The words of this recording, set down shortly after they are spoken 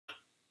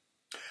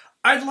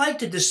I'd like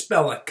to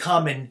dispel a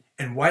common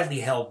and widely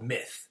held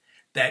myth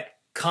that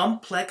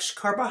complex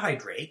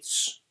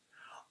carbohydrates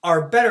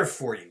are better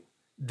for you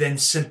than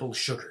simple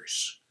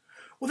sugars.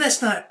 Well,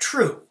 that's not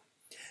true.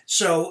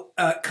 So,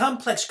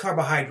 complex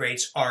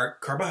carbohydrates are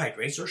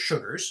carbohydrates or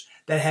sugars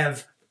that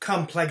have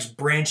complex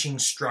branching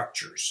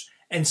structures.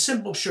 And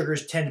simple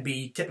sugars tend to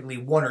be typically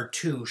one or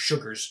two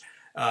sugars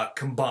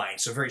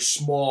combined, so very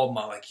small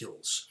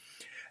molecules.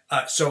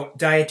 So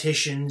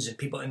dietitians and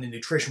people in the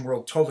nutrition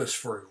world told us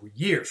for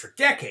years, for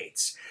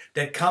decades,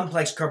 that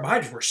complex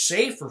carbohydrates were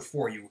safer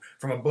for you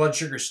from a blood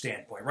sugar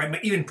standpoint,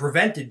 right? Even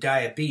prevented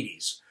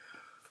diabetes.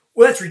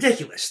 Well, that's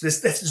ridiculous.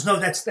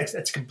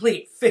 That's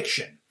complete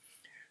fiction.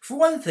 For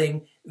one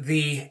thing,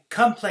 the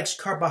complex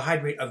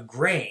carbohydrate of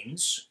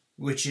grains,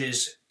 which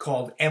is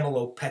called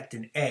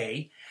amylopectin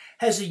A,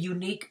 has a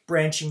unique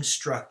branching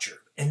structure.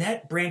 And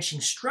that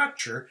branching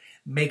structure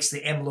makes the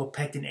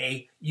amylopectin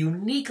A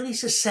uniquely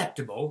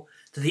susceptible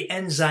to the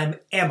enzyme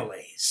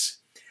amylase.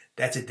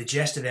 That's a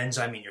digestive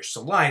enzyme in your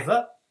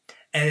saliva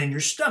and in your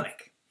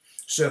stomach.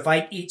 So if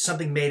I eat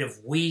something made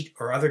of wheat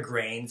or other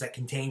grains that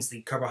contains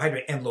the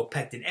carbohydrate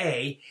amylopectin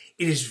A,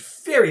 it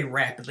is very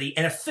rapidly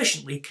and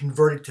efficiently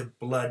converted to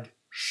blood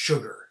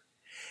sugar.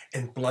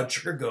 And blood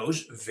sugar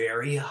goes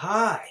very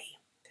high.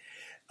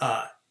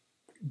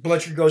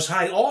 Blood sugar goes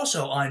high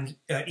also on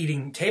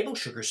eating table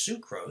sugar,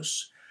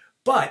 sucrose,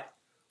 but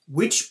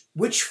which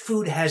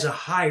food has a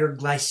higher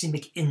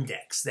glycemic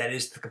index, that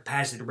is the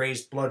capacity to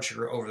raise blood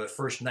sugar over the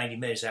first 90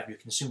 minutes after you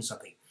consume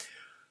something?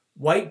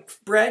 White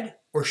bread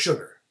or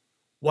sugar?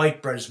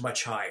 White bread is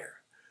much higher.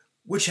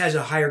 Which has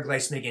a higher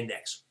glycemic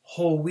index?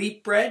 Whole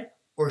wheat bread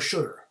or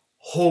sugar?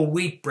 Whole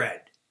wheat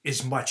bread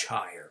is much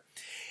higher.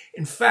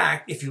 In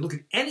fact, if you look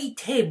at any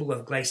table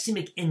of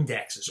glycemic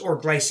indexes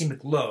or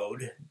glycemic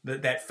load,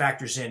 that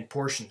factors in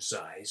portion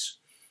size,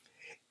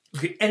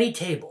 look at any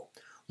table.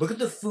 Look at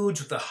the foods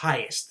with the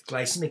highest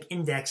glycemic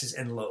indexes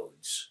and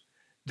loads.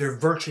 They're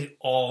virtually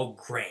all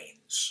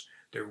grains.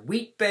 They're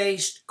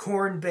wheat-based,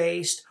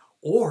 corn-based,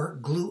 or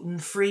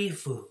gluten-free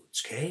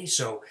foods, okay?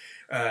 So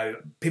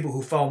people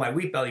who follow my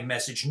Wheat Belly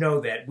message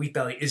know that Wheat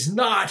Belly is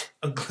not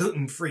a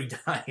gluten-free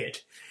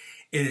diet.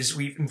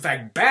 We in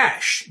fact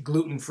bash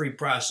gluten-free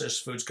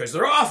processed foods because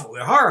they're awful,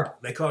 they're horrible,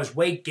 they cause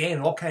weight gain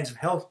and all kinds of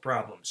health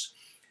problems.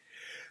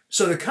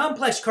 So the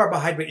complex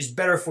carbohydrate is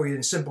better for you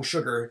than simple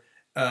sugar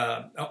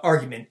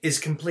argument is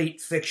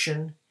complete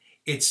fiction.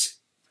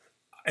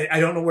 I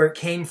don't know where it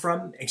came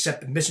from,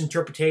 except the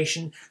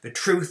misinterpretation. The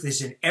truth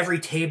is in every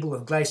table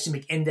of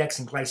glycemic index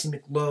and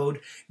glycemic load,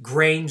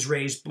 grains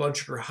raise blood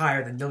sugar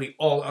higher than nearly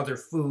all other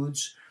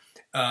foods.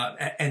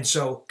 And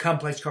so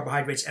complex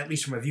carbohydrates, at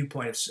least from a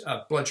viewpoint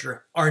of blood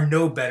sugar, are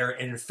no better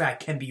and in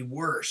fact can be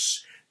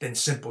worse than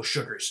simple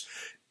sugars.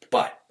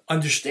 But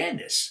understand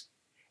this.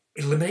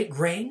 Eliminate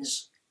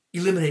grains,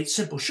 eliminate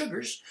simple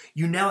sugars,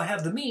 you now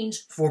have the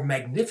means for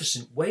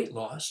magnificent weight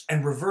loss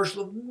and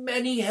reversal of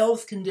many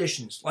health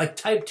conditions like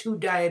type 2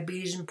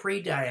 diabetes and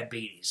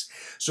prediabetes.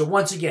 So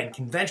once again,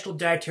 conventional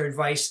dietary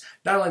advice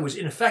not only was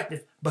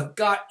ineffective, but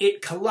got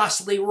it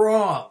colossally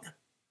wrong.